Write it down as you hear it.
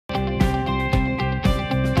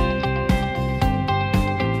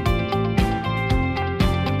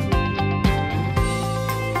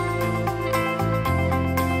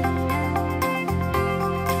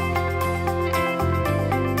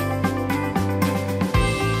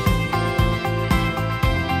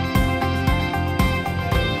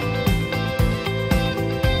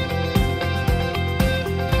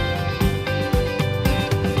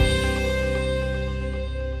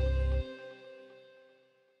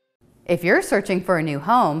If you're searching for a new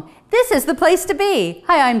home, this is the place to be.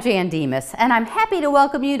 Hi, I'm Jan Demas, and I'm happy to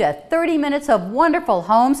welcome you to 30 minutes of wonderful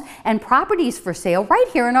homes and properties for sale right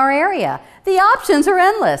here in our area. The options are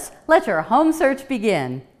endless. Let your home search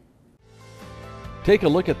begin. Take a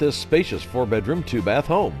look at this spacious 4-bedroom, 2-bath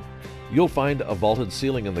home. You'll find a vaulted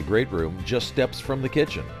ceiling in the great room just steps from the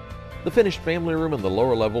kitchen. The finished family room in the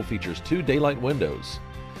lower level features 2 daylight windows.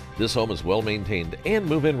 This home is well maintained and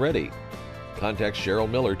move-in ready. Contact Cheryl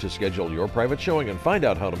Miller to schedule your private showing and find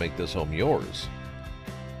out how to make this home yours.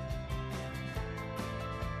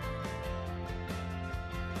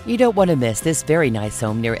 You don't want to miss this very nice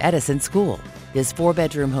home near Edison School. This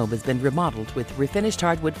 4-bedroom home has been remodeled with refinished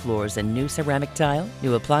hardwood floors and new ceramic tile,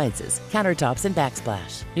 new appliances, countertops and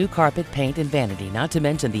backsplash, new carpet, paint, and vanity, not to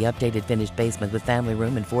mention the updated finished basement with family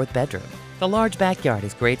room and 4th bedroom. The large backyard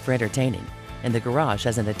is great for entertaining, and the garage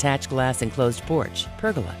has an attached glass enclosed porch,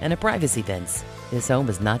 pergola, and a privacy fence. This home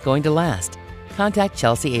is not going to last. Contact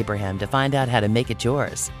Chelsea Abraham to find out how to make it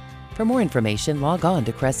yours. For more information, log on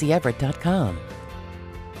to CressyEverett.com.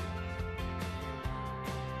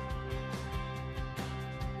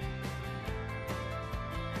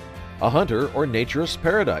 A hunter or naturist's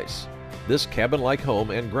paradise. This cabin-like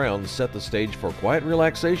home and grounds set the stage for quiet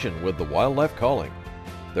relaxation with the wildlife calling.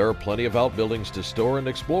 There are plenty of outbuildings to store and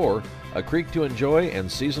explore, a creek to enjoy, and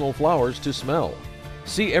seasonal flowers to smell.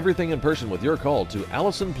 See everything in person with your call to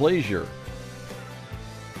Allison Plaisir.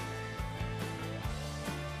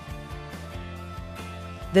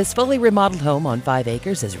 This fully remodeled home on 5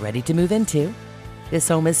 acres is ready to move into. This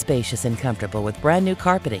home is spacious and comfortable with brand new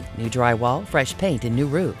carpeting, new drywall, fresh paint, and new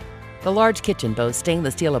roof. The large kitchen boasts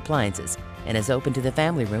stainless steel appliances and is open to the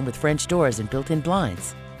family room with French doors and built-in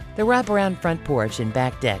blinds. The wraparound front porch and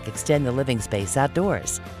back deck extend the living space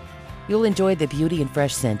outdoors. You'll enjoy the beauty and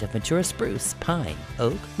fresh scent of mature spruce, pine,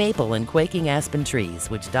 oak, maple, and quaking aspen trees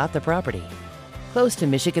which dot the property. Close to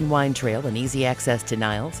Michigan Wine Trail and easy access to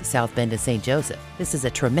Niles, South Bend, and St. Joseph, this is a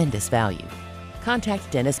tremendous value.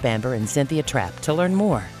 Contact Dennis Bamber and Cynthia Trapp to learn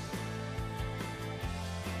more.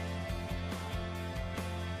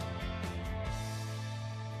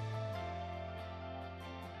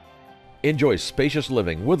 Enjoy spacious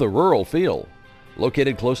living with a rural feel.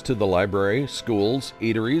 Located close to the library, schools,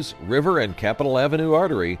 eateries, river, and Capitol Avenue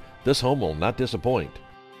artery, this home will not disappoint.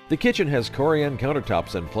 The kitchen has Corian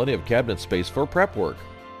countertops and plenty of cabinet space for prep work.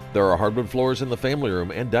 There are hardwood floors in the family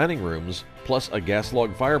room and dining rooms, plus a gas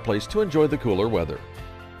log fireplace to enjoy the cooler weather.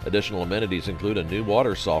 Additional amenities include a new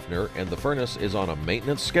water softener, and the furnace is on a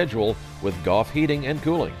maintenance schedule with Goff heating and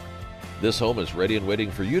cooling. This home is ready and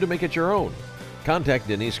waiting for you to make it your own. Contact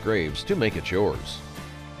Denise Graves to make it yours.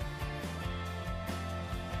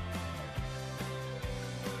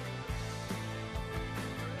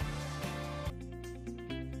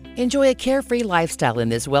 Enjoy a carefree lifestyle in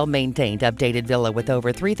this well-maintained, updated villa with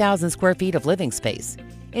over 3,000 square feet of living space.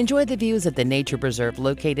 Enjoy the views of the nature preserve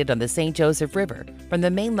located on the St. Joseph River from the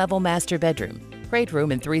main level master bedroom, great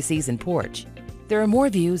room, and 3-season porch. There are more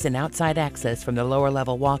views and outside access from the lower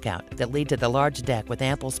level walkout that lead to the large deck with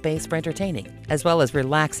ample space for entertaining, as well as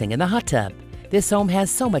relaxing in the hot tub. This home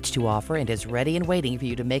has so much to offer and is ready and waiting for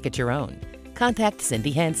you to make it your own. Contact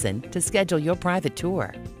Cindy Henson to schedule your private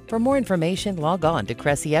tour. For more information, log on to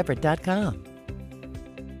CressyEverett.com.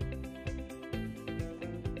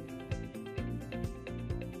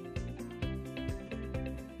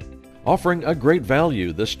 Offering a great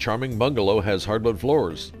value, this charming bungalow has hardwood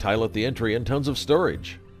floors, tile at the entry, and tons of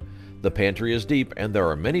storage. The pantry is deep and there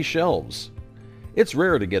are many shelves. It's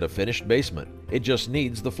rare to get a finished basement. It just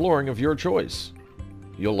needs the flooring of your choice.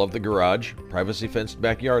 You'll love the garage, privacy-fenced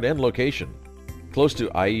backyard, and location. Close to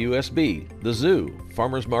IUSB, the zoo,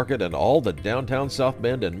 farmers market, and all that downtown South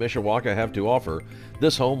Bend and Mishawaka have to offer,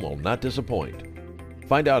 this home will not disappoint.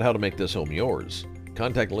 Find out how to make this home yours.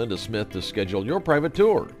 Contact Linda Smith to schedule your private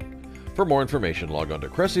tour. For more information, log on to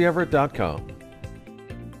CressyEverett.com.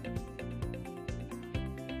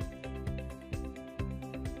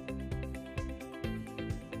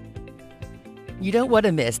 You don't want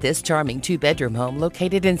to miss this charming 2-bedroom home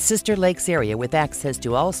located in Sister Lakes area with access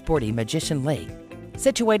to all sporty Magician Lake.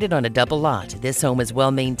 Situated on a double lot, this home is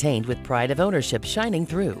well maintained with pride of ownership shining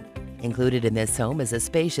through. Included in this home is a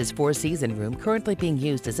spacious 4-season room currently being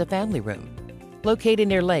used as a family room. Located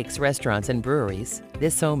near lakes, restaurants, and breweries,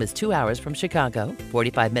 this home is 2 hours from Chicago,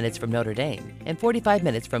 45 minutes from Notre Dame, and 45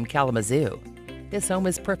 minutes from Kalamazoo. This home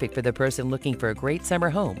is perfect for the person looking for a great summer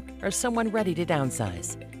home or someone ready to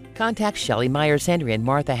downsize. Contact Shelley Myers-Henry and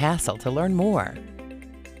Martha Hassel to learn more.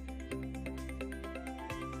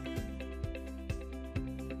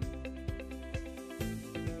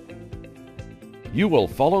 You will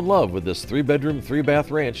fall in love with this 3-bedroom,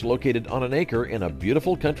 3-bath ranch located on an acre in a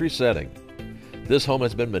beautiful country setting. This home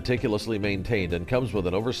has been meticulously maintained and comes with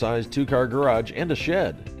an oversized 2-car garage and a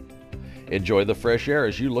shed. Enjoy the fresh air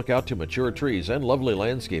as you look out to mature trees and lovely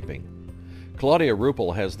landscaping. Claudia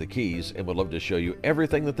Ruppel has the keys and would love to show you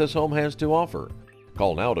everything that this home has to offer.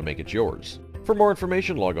 Call now to make it yours. For more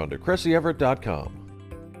information, log on to CressyEverett.com.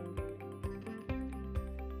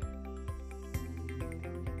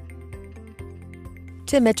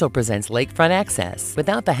 Tim Mitchell presents lakefront access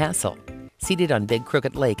without the hassle. Seated on Big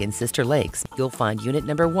Crooked Lake and Sister Lakes, you'll find unit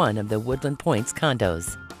number 1 of the Woodland Points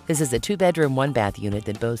condos. This is a 2-bedroom, 1-bath unit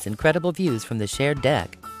that boasts incredible views from the shared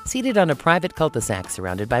deck. Seated on a private cul-de-sac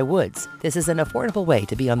surrounded by woods, this is an affordable way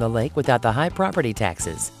to be on the lake without the high property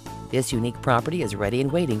taxes. This unique property is ready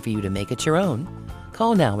and waiting for you to make it your own.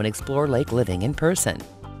 Call now and explore lake living in person.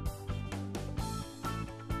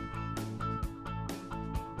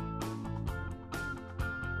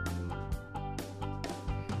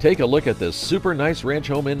 Take a look at this super nice ranch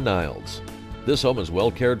home in Niles. This home is well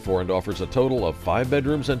cared for and offers a total of 5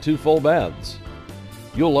 bedrooms and 2 full baths.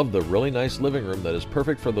 You'll love the really nice living room that is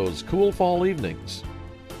perfect for those cool fall evenings.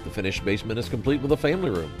 The finished basement is complete with a family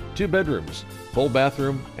room, 2 bedrooms, full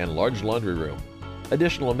bathroom, and large laundry room.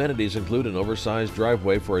 Additional amenities include an oversized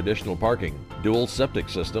driveway for additional parking, dual septic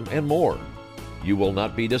system, and more. You will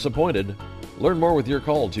not be disappointed. Learn more with your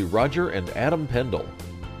call to Roger and Adam Pendle.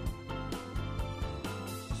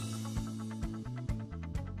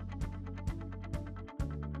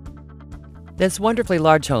 This wonderfully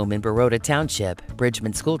large home in Baroda Township,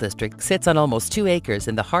 Bridgman School District, sits on almost 2 acres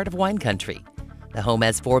in the heart of wine country. The home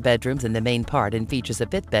has 4 bedrooms in the main part and features a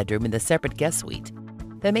 5th bedroom in the separate guest suite.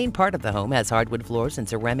 The main part of the home has hardwood floors and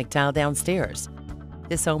ceramic tile downstairs.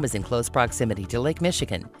 This home is in close proximity to Lake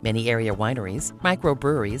Michigan, many area wineries,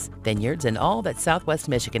 microbreweries, vineyards, and all that Southwest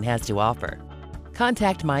Michigan has to offer.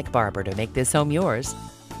 Contact Mike Barber to make this home yours.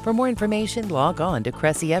 For more information, log on to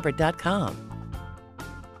CressyEverett.com.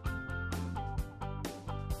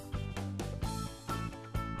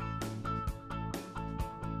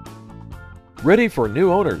 Ready for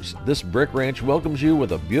new owners, this brick ranch welcomes you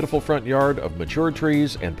with a beautiful front yard of mature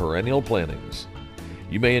trees and perennial plantings.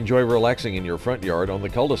 You may enjoy relaxing in your front yard on the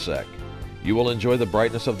cul-de-sac. You will enjoy the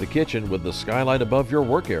brightness of the kitchen with the skylight above your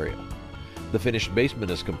work area. The finished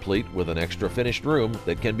basement is complete with an extra finished room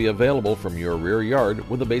that can be available from your rear yard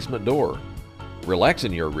with a basement door. Relax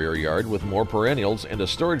in your rear yard with more perennials and a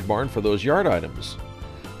storage barn for those yard items.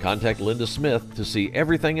 Contact Linda Smith to see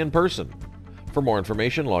everything in person. For more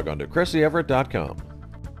information, log on to CressyEverett.com.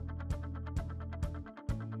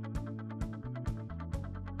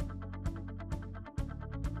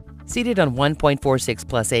 Seated on 1.46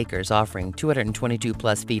 plus acres offering 222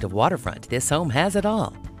 plus feet of waterfront, this home has it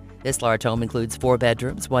all. This large home includes 4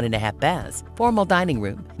 bedrooms, 1.5 baths, formal dining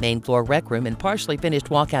room, main floor rec room, and partially finished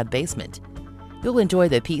walkout basement. You'll enjoy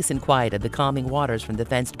the peace and quiet of the calming waters from the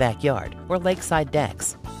fenced backyard or lakeside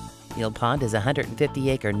decks. Neal Pond is a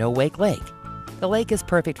 150-acre no-wake lake. The lake is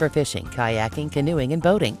perfect for fishing, kayaking, canoeing, and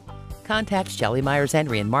boating. Contact Shelley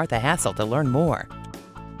Myers-Henry and Martha Hassel to learn more.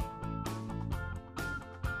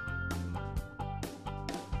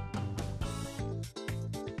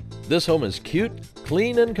 This home is cute,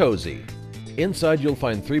 clean, and cozy. Inside you'll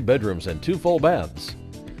find 3 bedrooms and 2 full baths.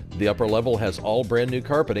 The upper level has all brand new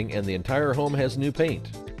carpeting and the entire home has new paint.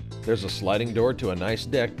 There's a sliding door to a nice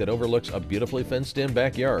deck that overlooks a beautifully fenced-in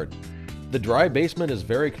backyard. The dry basement is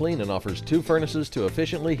very clean and offers 2 furnaces to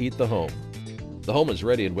efficiently heat the home. The home is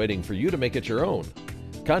ready and waiting for you to make it your own.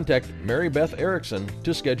 Contact Mary Beth Erickson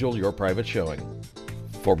to schedule your private showing.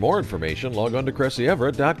 For more information, log on to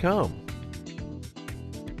CressyEverett.com.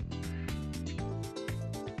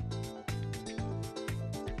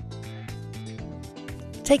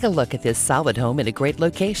 Take a look at this solid home in a great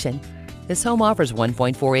location. This home offers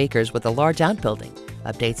 1.4 acres with a large outbuilding.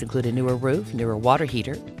 Updates include a newer roof, newer water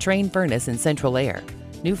heater, train furnace, and central air.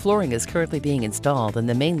 New flooring is currently being installed, and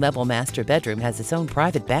the main level master bedroom has its own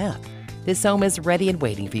private bath. This home is ready and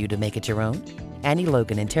waiting for you to make it your own. Annie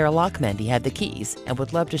Logan and Tara Lockmandy have the keys and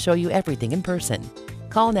would love to show you everything in person.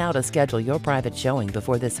 Call now to schedule your private showing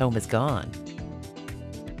before this home is gone.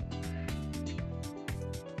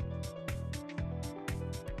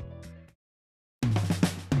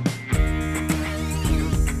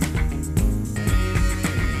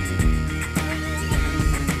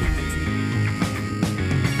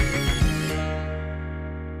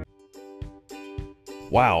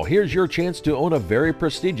 Wow, here's your chance to own a very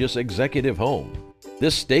prestigious executive home.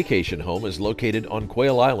 This staycation home is located on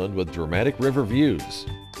Quail Island with dramatic river views.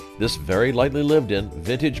 This very lightly lived in,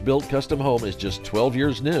 vintage-built custom home is just 12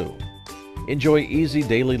 years new. Enjoy easy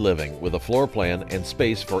daily living with a floor plan and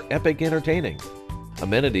space for epic entertaining.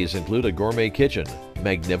 Amenities include a gourmet kitchen,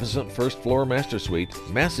 magnificent first floor master suite,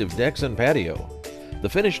 massive decks and patio. The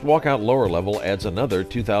finished walkout lower level adds another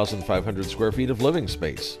 2,500 square feet of living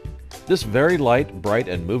space. This very light, bright,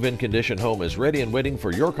 and move-in condition home is ready and waiting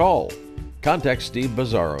for your call. Contact Steve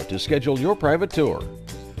Bizzaro to schedule your private tour.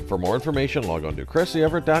 For more information, log on to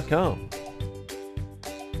CressyEverett.com.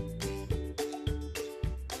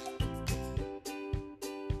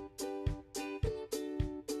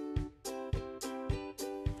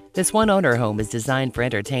 This one-owner home is designed for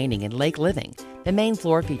entertaining and lake living. The main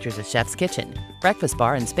floor features a chef's kitchen, breakfast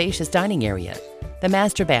bar, and spacious dining area. The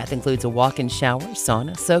master bath includes a walk-in shower,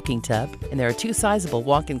 sauna, soaking tub, and there are 2 sizable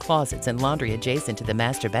walk-in closets and laundry adjacent to the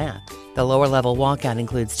master bath. The lower-level walkout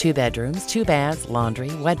includes 2 bedrooms, 2 baths,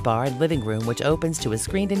 laundry, wet bar, and living room, which opens to a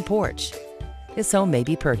screened-in porch. This home may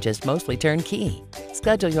be purchased mostly turnkey.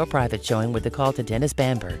 Schedule your private showing with a call to Dennis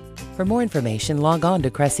Bamber. For more information, log on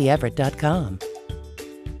to CressyEverett.com.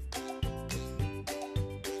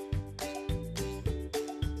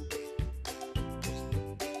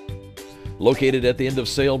 Located at the end of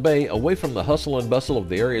Sail Bay, away from the hustle and bustle of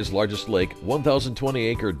the area's largest lake,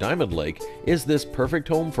 1,020-acre Diamond Lake, is this perfect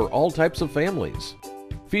home for all types of families.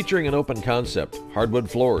 Featuring an open concept, hardwood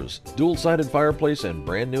floors, dual-sided fireplace, and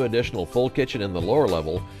brand new additional full kitchen in the lower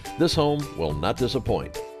level, this home will not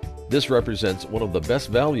disappoint. This represents one of the best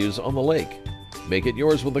values on the lake. Make it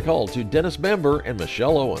yours with a call to Dennis Bamber and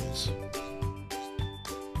Michelle Owens.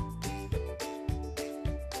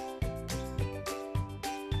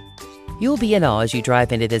 You'll be in awe as you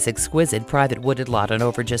drive into this exquisite private wooded lot on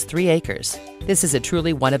over just 3 acres. This is a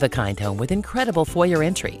truly one-of-a-kind home with incredible foyer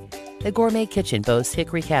entry. The gourmet kitchen boasts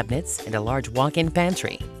hickory cabinets and a large walk-in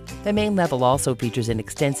pantry. The main level also features an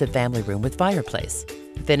extensive family room with fireplace.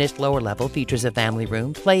 The finished lower level features a family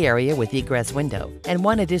room, play area with egress window, and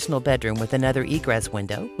 1 additional bedroom with another egress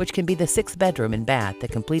window, which can be the 6th bedroom and bath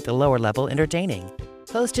that complete the lower level entertaining.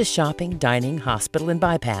 Close to shopping, dining, hospital, and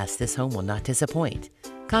bypass, this home will not disappoint.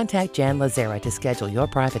 Contact Jan Lazara to schedule your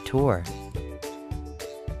private tour.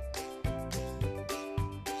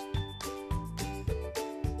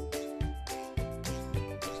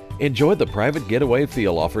 Enjoy the private getaway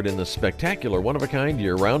feel offered in this spectacular one-of-a-kind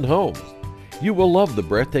year-round home. You will love the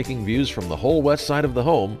breathtaking views from the whole west side of the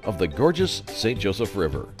home of the gorgeous St. Joseph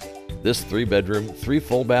River. This 3-bedroom, 3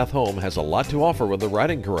 full-bath home has a lot to offer with a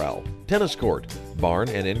riding corral, tennis court, barn,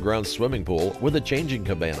 and in-ground swimming pool with a changing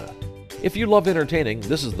cabana. If you love entertaining,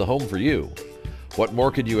 this is the home for you. What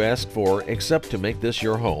more could you ask for except to make this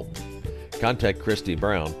your home? Contact Christy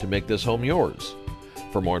Brown to make this home yours.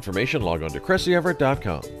 For more information, log on to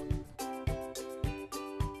CressyEverett.com.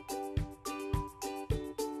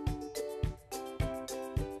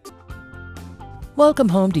 Welcome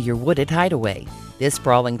home to your wooded hideaway. This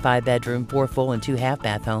sprawling 5-bedroom, 4 full and 2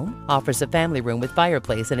 half-bath home offers a family room with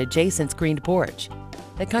fireplace and adjacent screened porch.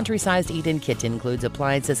 The country-sized eat-in kitchen includes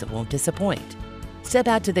appliances that won't disappoint. Step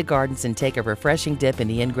out to the gardens and take a refreshing dip in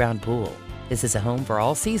the in-ground pool. This is a home for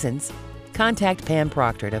all seasons. Contact Pam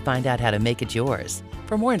Proctor to find out how to make it yours.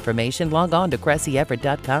 For more information, log on to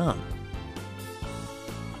CressyEverett.com.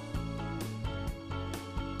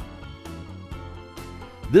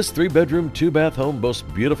 This 3-bedroom, 2-bath home boasts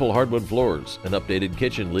beautiful hardwood floors, an updated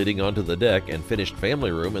kitchen leading onto the deck, and finished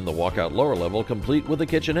family room in the walkout lower level complete with a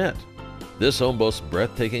kitchenette. This home boasts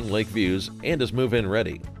breathtaking lake views and is move-in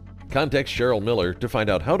ready. Contact Cheryl Miller to find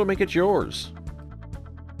out how to make it yours.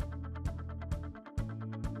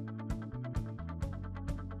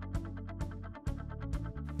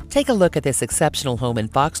 Take a look at this exceptional home in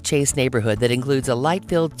Fox Chase neighborhood that includes a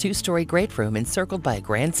light-filled 2-story great room encircled by a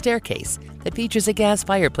grand staircase that features a gas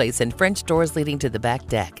fireplace and French doors leading to the back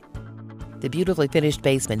deck. The beautifully finished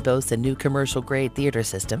basement boasts a new commercial-grade theater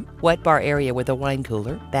system, wet bar area with a wine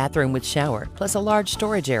cooler, bathroom with shower, plus a large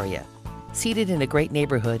storage area. Seated in a great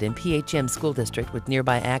neighborhood in PHM School District with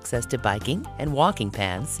nearby access to biking and walking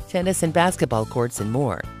paths, tennis and basketball courts, and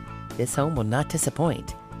more, this home will not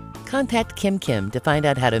disappoint. Contact Kim to find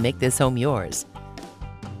out how to make this home yours.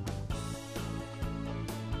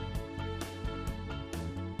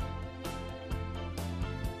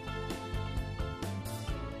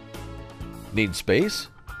 Need space?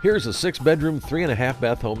 Here's a 6-bedroom,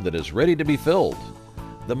 3.5-bath home that is ready to be filled.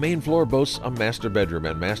 The main floor boasts a master bedroom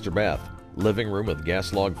and master bath, living room with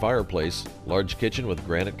gas log fireplace, large kitchen with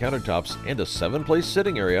granite countertops, and a 7-place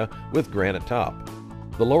sitting area with granite top.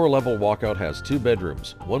 The lower level walkout has 2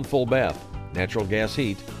 bedrooms, 1 full bath, natural gas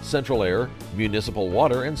heat, central air, municipal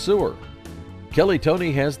water, and sewer. Kelly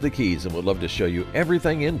Tony has the keys and would love to show you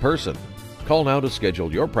everything in person. Call now to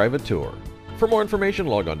schedule your private tour. For more information,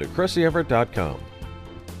 log on to CressyEverett.com.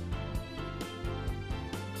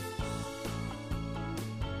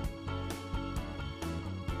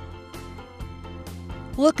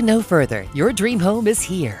 Look no further. Your dream home is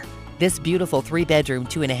here. This beautiful 3-bedroom,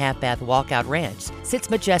 2.5-bath walkout ranch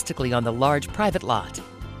sits majestically on the large private lot.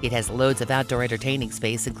 It has loads of outdoor entertaining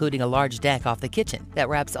space, including a large deck off the kitchen that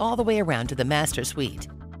wraps all the way around to the master suite.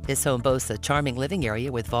 This home boasts a charming living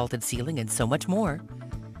area with vaulted ceiling and so much more.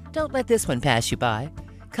 Don't let this one pass you by.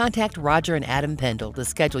 Contact Roger and Adam Pendle to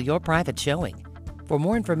schedule your private showing. For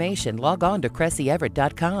more information, log on to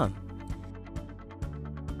CressyEverett.com.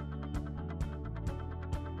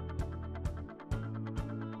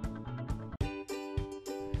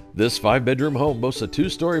 This 5-bedroom home boasts a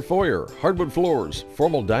 2-story foyer, hardwood floors,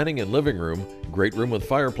 formal dining and living room, great room with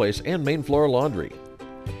fireplace, and main floor laundry.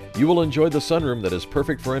 You will enjoy the sunroom that is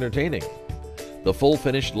perfect for entertaining. The full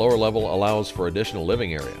finished lower level allows for additional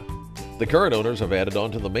living area. The current owners have added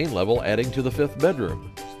on to the main level, adding to the 5th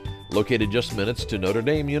bedroom. Located just minutes to Notre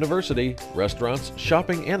Dame University, restaurants,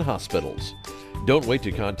 shopping, and hospitals. Don't wait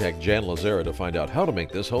to contact Jan Lazara to find out how to make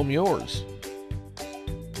this home yours.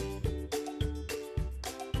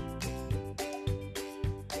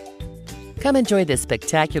 Come enjoy this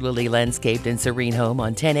spectacularly landscaped and serene home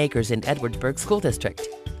on 10 acres in Edwardsburg School District.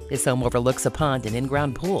 This home overlooks a pond and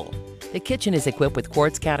in-ground pool. The kitchen is equipped with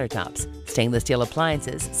quartz countertops, stainless steel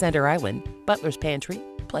appliances, center island, butler's pantry,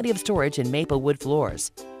 plenty of storage, and maple wood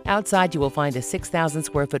floors. Outside, you will find a 6,000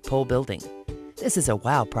 square foot pole building. This is a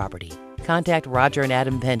wow property. Contact Roger and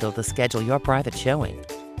Adam Pendle to schedule your private showing.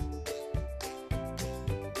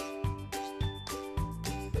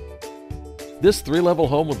 This 3-level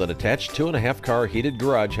home with an attached 2.5-car heated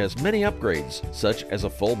garage has many upgrades, such as a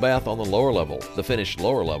full bath on the lower level, the finished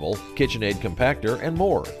lower level, KitchenAid compactor, and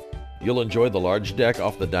more. You'll enjoy the large deck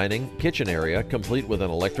off the dining kitchen area, complete with an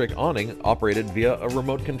electric awning operated via a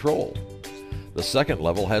remote control. The 2nd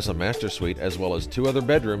level has a master suite as well as 2 other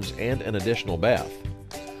bedrooms and an additional bath.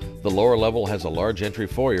 The lower level has a large entry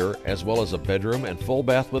foyer as well as a bedroom and full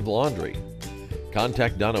bath with laundry.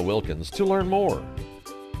 Contact Donna Wilkins to learn more.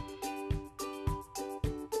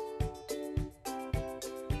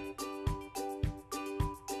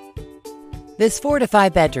 This 4 to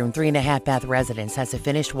 5 bedroom, 3.5-bath residence has a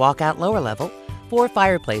finished walkout lower level, 4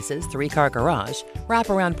 fireplaces, 3-car garage,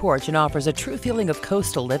 wraparound porch, and offers a true feeling of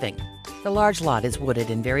coastal living. The large lot is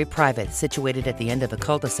wooded and very private, situated at the end of a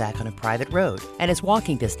cul-de-sac on a private road, and is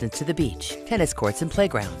walking distance to the beach, tennis courts, and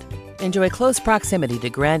playground. Enjoy close proximity to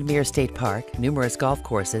Grand Mere State Park, numerous golf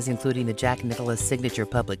courses, including the Jack Nicklaus Signature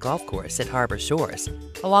Public Golf Course at Harbor Shores,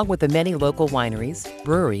 along with the many local wineries,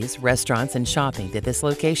 breweries, restaurants, and shopping that this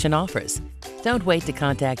location offers. Don't wait to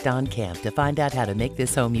contact Don Camp to find out how to make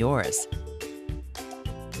this home yours.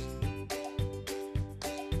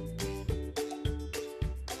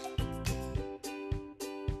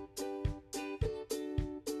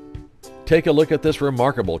 Take a look at this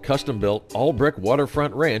remarkable custom-built all-brick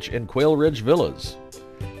waterfront ranch in Quail Ridge Villas.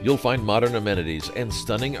 You'll find modern amenities and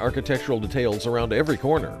stunning architectural details around every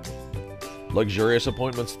corner. Luxurious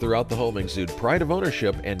appointments throughout the home exude pride of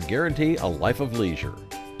ownership and guarantee a life of leisure.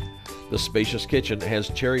 The spacious kitchen has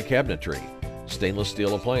cherry cabinetry, stainless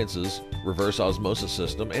steel appliances, reverse osmosis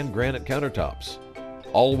system, and granite countertops.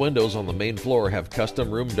 All windows on the main floor have custom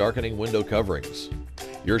room darkening window coverings.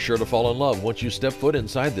 You're sure to fall in love once you step foot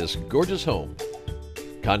inside this gorgeous home.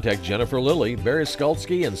 Contact Jennifer Lilly, Barry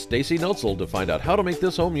Skalsky, and Stacy Notzel to find out how to make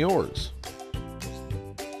this home yours.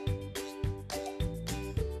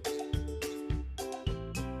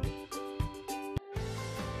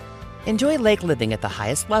 Enjoy lake living at the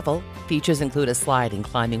highest level. Features include a slide and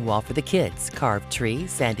climbing wall for the kids, carved tree,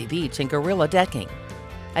 sandy beach, and gorilla decking.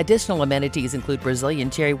 Additional amenities include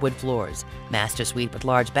Brazilian cherry wood floors, master suite with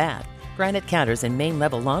large bath, granite counters, and main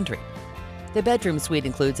level laundry. The bedroom suite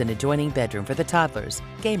includes an adjoining bedroom for the toddlers,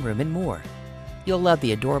 game room, and more. You'll love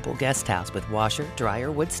the adorable guest house with washer,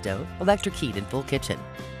 dryer, wood stove, electric heat, and full kitchen.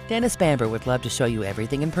 Dennis Bamber would love to show you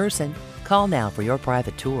everything in person. Call now for your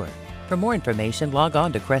private tour. For more information, log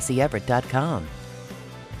on to CressyEverett.com.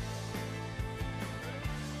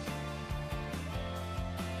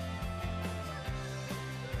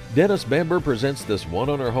 Dennis Bamber presents this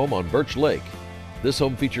one-owner home on Birch Lake. This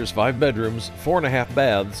home features 5 bedrooms, 4.5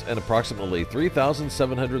 baths, and approximately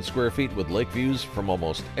 3,700 square feet with lake views from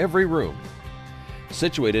almost every room.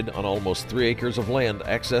 Situated on almost 3 acres of land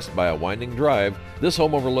accessed by a winding drive, this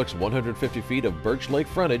home overlooks 150 feet of Birch Lake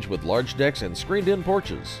frontage with large decks and screened-in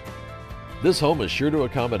porches. This home is sure to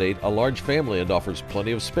accommodate a large family and offers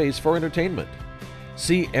plenty of space for entertainment.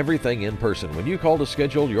 See everything in person when you call to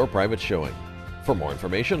schedule your private showing. For more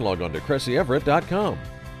information, log on to CressyEverett.com.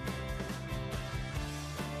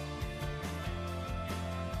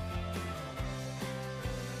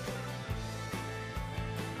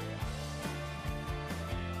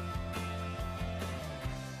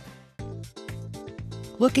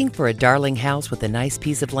 Looking for a darling house with a nice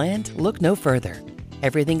piece of land? Look no further.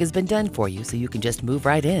 Everything has been done for you so you can just move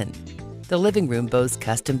right in. The living room boasts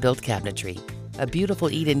custom-built cabinetry, a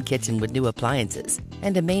beautiful eat-in kitchen with new appliances,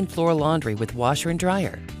 and a main floor laundry with washer and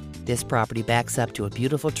dryer. This property backs up to a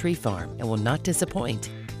beautiful tree farm and will not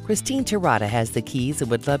disappoint. Christine Terrata has the keys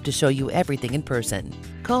and would love to show you everything in person.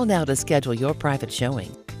 Call now to schedule your private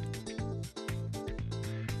showing.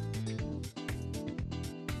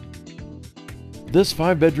 This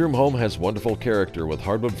 5-bedroom home has wonderful character with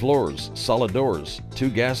hardwood floors, solid doors, 2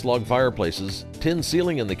 gas log fireplaces, tin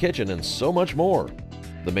ceiling in the kitchen, and so much more.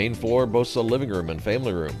 The main floor boasts a living room and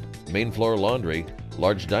family room, main floor laundry,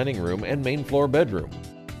 large dining room, and main floor bedroom.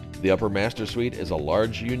 The upper master suite is a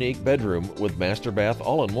large, unique bedroom with master bath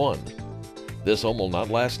all in one. This home will not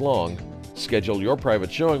last long. Schedule your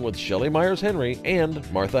private showing with Shelley Myers-Henry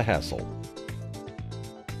and Martha Hassel.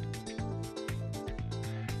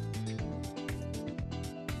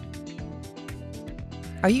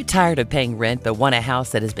 Are you tired of paying rent but want a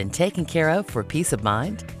house that has been taken care of for peace of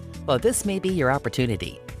mind? Well, this may be your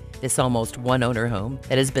opportunity. This almost one-owner home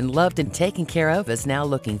that has been loved and taken care of is now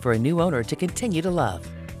looking for a new owner to continue to love.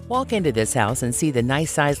 Walk into this house and see the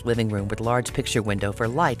nice-sized living room with large picture window for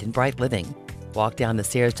light and bright living. Walk down the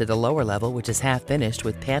stairs to the lower level, which is half finished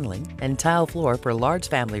with paneling and tile floor for large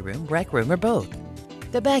family room, rec room, or both.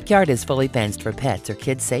 The backyard is fully fenced for pets or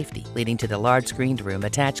kids' safety, leading to the large screened room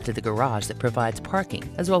attached to the garage that provides parking,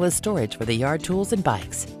 as well as storage for the yard tools and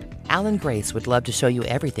bikes. Al and Grace would love to show you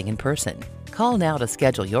everything in person. Call now to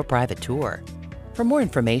schedule your private tour. For more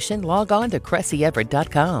information, log on to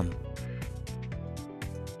CressyEverett.com.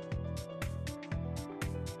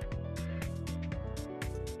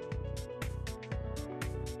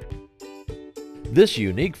 This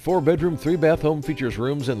unique 4-bedroom, 3-bath home features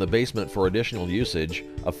rooms in the basement for additional usage,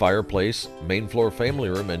 a fireplace, main floor family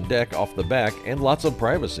room and deck off the back, and lots of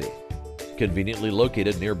privacy. Conveniently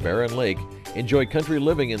located near Barron Lake, enjoy country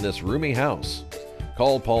living in this roomy house.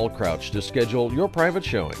 Call Paul Crouch to schedule your private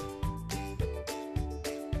showing.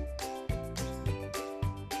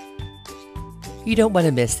 You don't want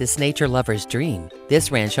to miss this nature lover's dream.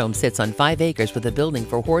 This ranch home sits on 5 acres with a building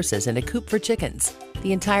for horses and a coop for chickens.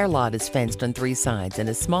 The entire lot is fenced on 3 sides and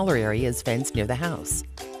a smaller area is fenced near the house.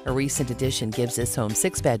 A recent addition gives this home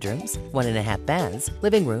 6 bedrooms, 1.5 baths,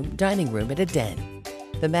 living room, dining room, and a den.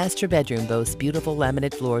 The master bedroom boasts beautiful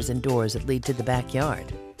laminate floors and doors that lead to the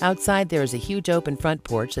backyard. Outside there is a huge open front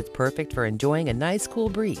porch that's perfect for enjoying a nice cool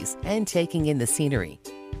breeze and taking in the scenery.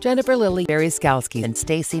 Jennifer Lilly, Barry Skalski, and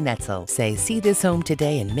Stacy Netzel say see this home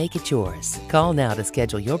today and make it yours. Call now to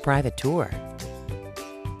schedule your private tour.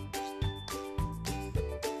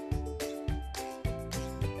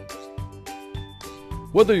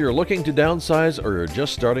 Whether you're looking to downsize or you're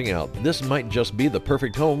just starting out, this might just be the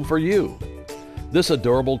perfect home for you. This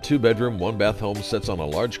adorable 2-bedroom, 1-bath home sits on a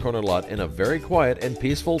large corner lot in a very quiet and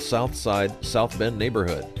peaceful South Side, South Bend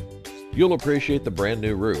neighborhood. You'll appreciate the brand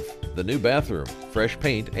new roof, the new bathroom, fresh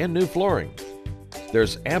paint, and new flooring.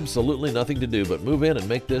 There's absolutely nothing to do but move in and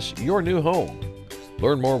make this your new home.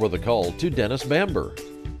 Learn more with a call to Dennis Bamber.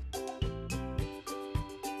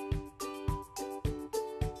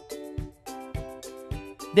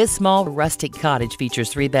 This small rustic cottage features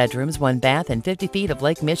 3 bedrooms, 1 bath, and 50 feet of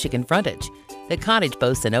Lake Michigan frontage. The cottage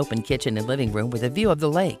boasts an open kitchen and living room with a view of the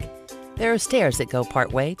lake. There are stairs that go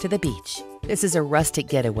partway to the beach. This is a rustic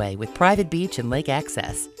getaway with private beach and lake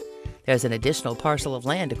access. There's an additional parcel of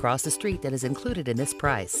land across the street that is included in this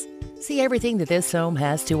price. See everything that this home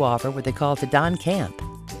has to offer with a call to Don Camp.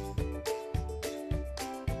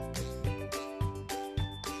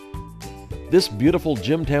 This beautiful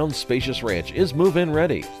Jimtown spacious ranch is move-in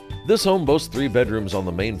ready. This home boasts 3 bedrooms on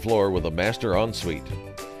the main floor with a master ensuite.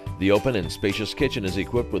 The open and spacious kitchen is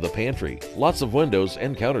equipped with a pantry, lots of windows,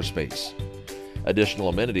 and counter space. Additional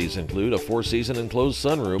amenities include a 4-season enclosed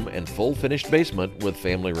sunroom and full finished basement with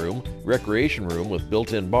family room, recreation room with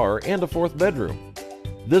built-in bar, and a 4th bedroom.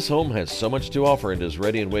 This home has so much to offer and is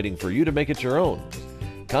ready and waiting for you to make it your own.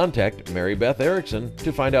 Contact Mary Beth Erickson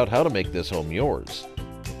to find out how to make this home yours.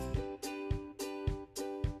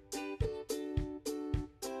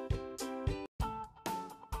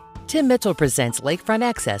 Tim Mitchell presents lakefront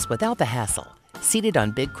access without the hassle. Seated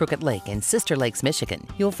on Big Crooked Lake in Sister Lakes, Michigan,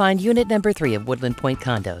 you'll find Unit Number 3 of Woodland Point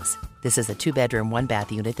Condos. This is a 2-bedroom,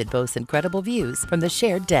 1-bath unit that boasts incredible views from the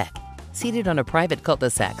shared deck. Seated on a private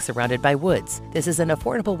cul-de-sac surrounded by woods, this is an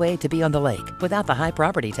affordable way to be on the lake without the high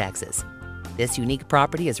property taxes. This unique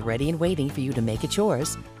property is ready and waiting for you to make it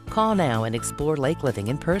yours. Call now and explore lake living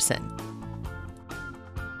in person.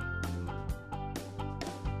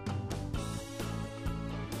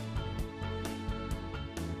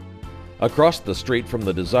 Across the street from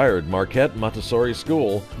the desired Marquette Montessori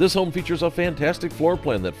School, this home features a fantastic floor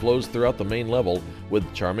plan that flows throughout the main level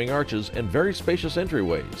with charming arches and very spacious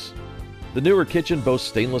entryways. The newer kitchen boasts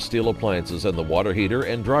stainless steel appliances, and the water heater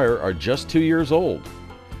and dryer are just 2 years old.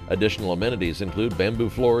 Additional amenities include bamboo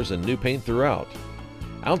floors and new paint throughout.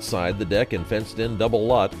 Outside, the deck and fenced-in double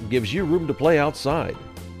lot gives you room to play outside.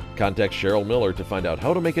 Contact Cheryl Miller to find out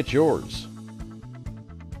how to make it yours.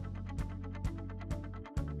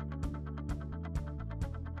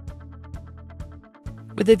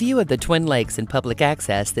 With a view of the Twin Lakes and public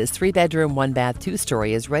access, this 3-bedroom, 1-bath,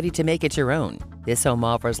 2-story is ready to make it your own. This home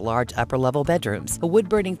offers large upper-level bedrooms, a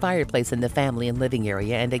wood-burning fireplace in the family and living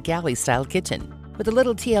area, and a galley-style kitchen. With a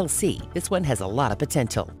little TLC, this one has a lot of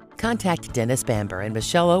potential. Contact Dennis Bamber and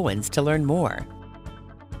Michelle Owens to learn more.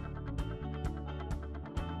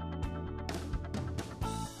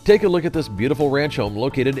 Take a look at this beautiful ranch home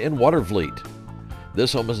located in Watervliet.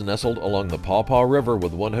 This home is nestled along the Paw Paw River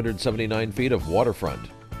with 179 feet of waterfront.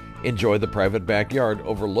 Enjoy the private backyard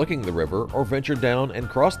overlooking the river, or venture down and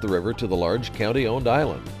cross the river to the large county-owned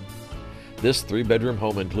island. This 3-bedroom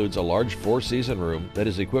home includes a large 4-season room that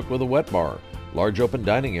is equipped with a wet bar, large open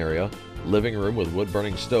dining area, living room with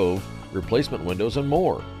wood-burning stove, replacement windows, and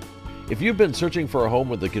more. If you've been searching for a home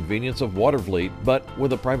with the convenience of Watervliet but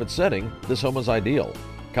with a private setting, this home is ideal.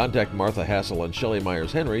 Contact Martha Hassel and Shelley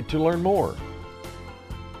Myers-Henry to learn more.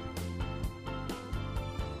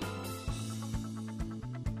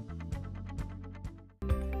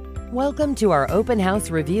 Welcome to our open house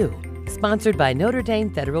review, sponsored by Notre Dame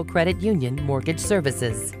Federal Credit Union Mortgage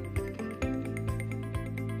Services.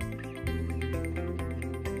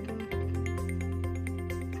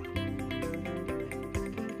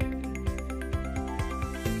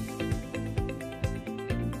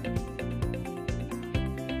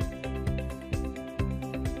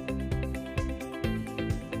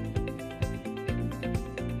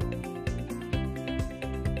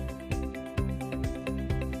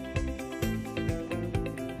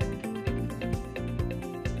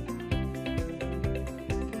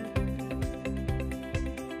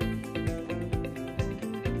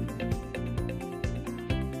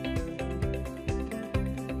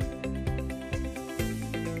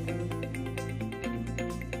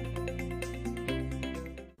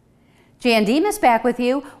 Jan Demas back with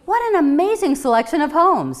you. What an amazing selection of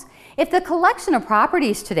homes. If the collection of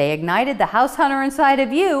properties today ignited the house hunter inside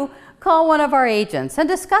of you, call one of our agents and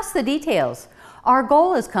discuss the details. Our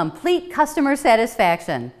goal is complete customer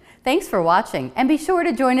satisfaction. Thanks for watching, and be sure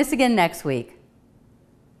to join us again next week.